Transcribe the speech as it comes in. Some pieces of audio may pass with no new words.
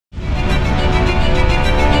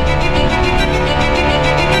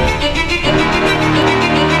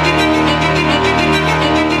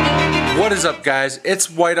is up, guys? It's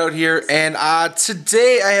Whiteout here, and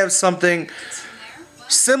today I have something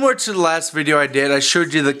similar to the last video I did. I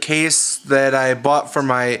showed you the case that I bought for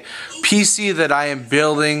my PC that I am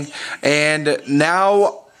building, and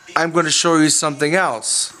now I'm going to show you something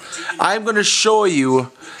else. I'm going to show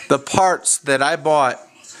you the parts that I bought,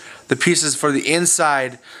 the pieces for the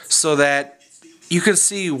inside, so that you can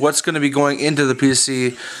see what's going to be going into the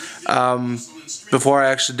PC before I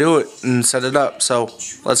actually do it and set it up. So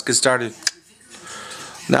let's get started.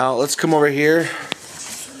 Now let's come over here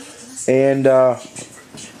and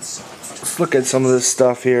let's look at some of this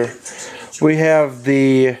stuff here. We have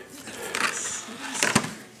the,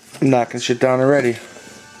 I'm knocking shit down already.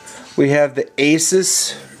 We have the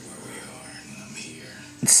Asus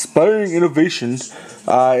Inspiring Innovation.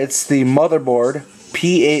 It's the motherboard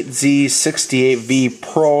P8Z68V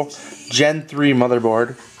Pro Gen 3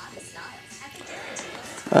 motherboard.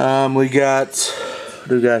 We got, what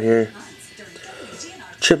do we got here?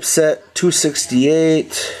 Chipset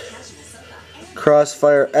 268,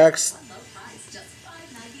 Crossfire X,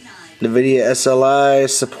 NVIDIA SLI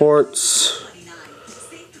supports,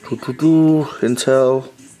 Intel,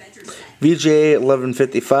 VGA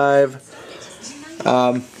 1155.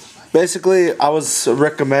 Basically, I was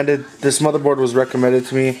recommended, this motherboard was recommended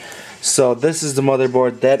to me, so this is the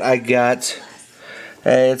motherboard that I got.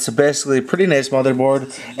 It's basically a pretty nice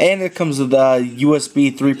motherboard, and it comes with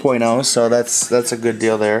USB 3.0, so that's a good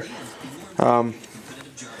deal there.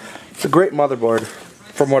 It's a great motherboard,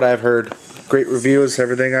 from what I've heard. Great reviews,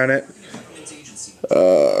 everything on it.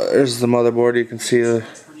 There's the motherboard. You can see the.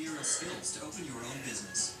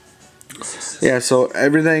 Yeah, so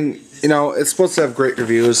everything, you know, it's supposed to have great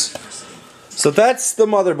reviews. So that's the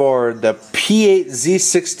motherboard, the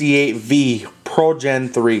P8Z68V Pro Gen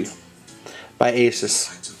 3. By Asus.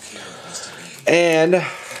 And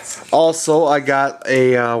also I got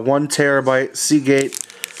a 1 terabyte Seagate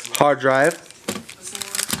hard drive.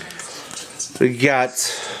 We got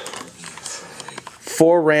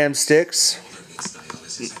 4 RAM sticks,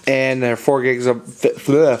 and they're 4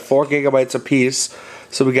 gigabytes a piece.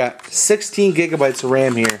 So we got 16 gigabytes of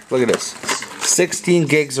RAM here. Look at this, 16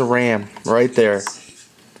 gigs of RAM right there.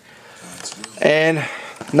 And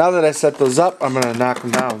now that I set those up, I'm going to knock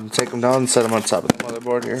them down, take them down and set them on top of the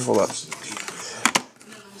motherboard here. Hold up.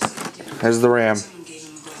 There's the RAM.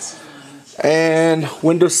 And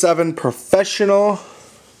Windows 7 Professional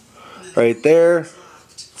right there.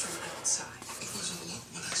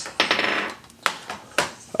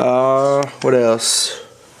 What else?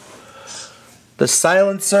 The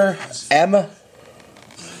Silencer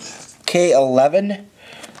MK11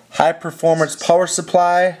 high performance power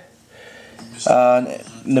supply.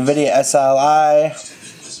 NVIDIA SLI.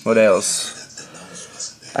 What else?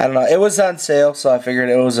 I don't know. It was on sale, so I figured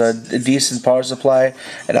it was a decent power supply,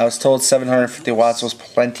 and I was told 750 watts was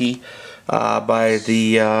plenty by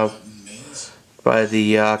the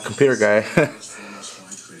computer guy.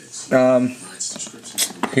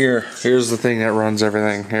 Here's the thing that runs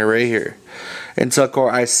everything. Here, right here. Intel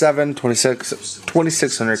Core i7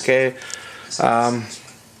 2600K.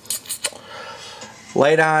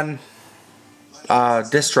 Lite-On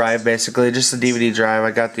disk drive, basically just a DVD drive.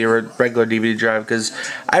 I got the regular DVD drive because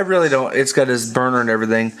I really don't, it's got this burner and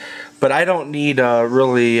everything, but I don't need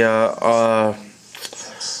really what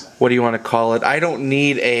do you want to call it, I don't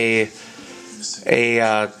need a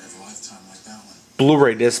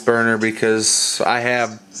Blu-ray disc burner, because I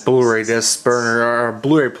have Blu-ray disc burner, or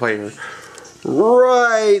Blu-ray player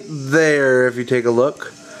right there if you take a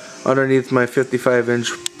look underneath my 55-inch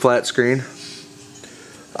flat screen.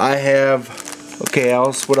 I have, okay,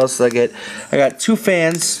 what else did I get? I got 2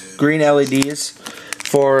 fans, green LEDs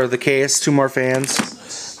for the case, 2 more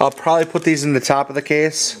fans. I'll probably put these in the top of the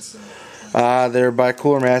case. They're by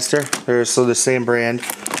Cooler Master. They're so the same brand.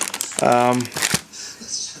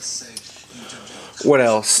 What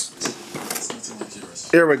else?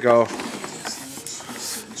 Here we go.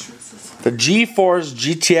 The GeForce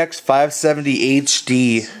GTX 570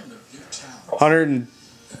 HD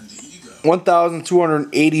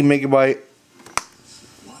 1280 megabyte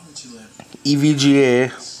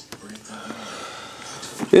EVGA.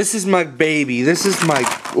 This is my baby. This is my,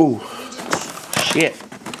 ooh, shit.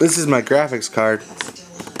 This is my graphics card.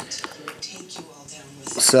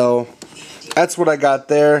 So that's what I got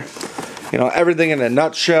there. You know, everything in a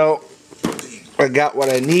nutshell. I got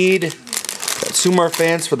what I need. Got 2 more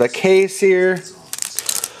fans for the case here.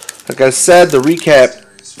 Like I said, the recap: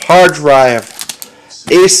 hard drive,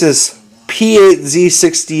 Asus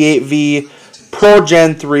P8Z68V Pro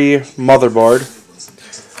Gen 3 motherboard,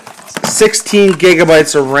 16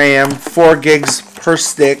 gigabytes of RAM, 4 gigs per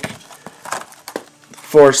stick,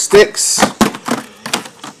 4 sticks,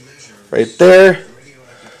 right there.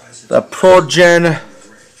 The ProGen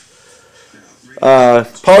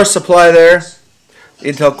power supply there.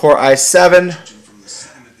 Intel Core i7.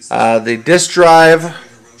 The disk drive.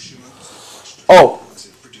 Oh.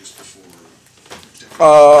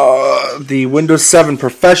 The Windows 7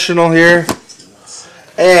 Professional here.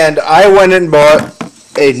 And I went and bought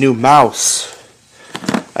a new mouse.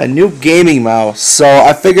 A new gaming mouse. So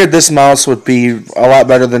I figured this mouse would be a lot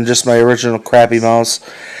better than just my original crappy mouse.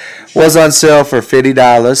 Was on sale for $50.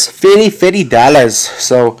 $50.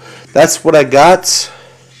 So that's what I got.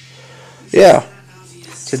 Yeah.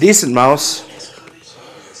 It's a decent mouse.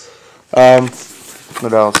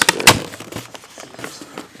 What else?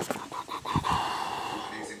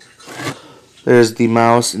 There's the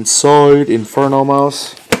mouse inside, Inferno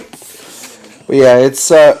mouse. But yeah,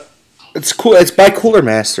 it's cool. It's by Cooler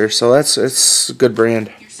Master, so it's a good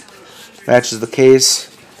brand. Matches the case.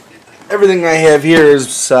 Everything I have here is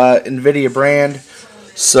NVIDIA brand,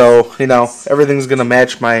 so you know everything's gonna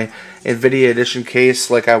match my NVIDIA edition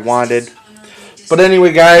case like I wanted. But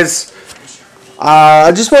anyway, guys,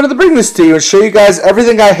 I just wanted to bring this to you and show you guys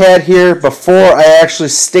everything I had here before I actually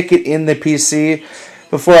stick it in the PC,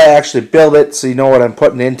 before I actually build it, so you know what I'm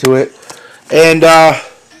putting into it. And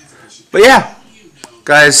but yeah,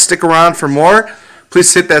 guys, stick around for more.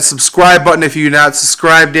 Please hit that subscribe button if you're not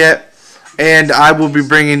subscribed yet. And I will be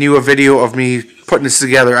bringing you a video of me putting this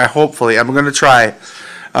together. Hopefully, I'm going to try.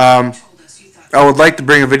 I would like to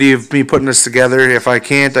bring a video of me putting this together. If I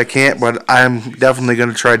can't, I can't. But I'm definitely going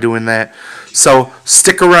to try doing that. So,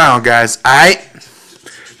 stick around, guys. Alright?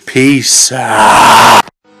 Peace out.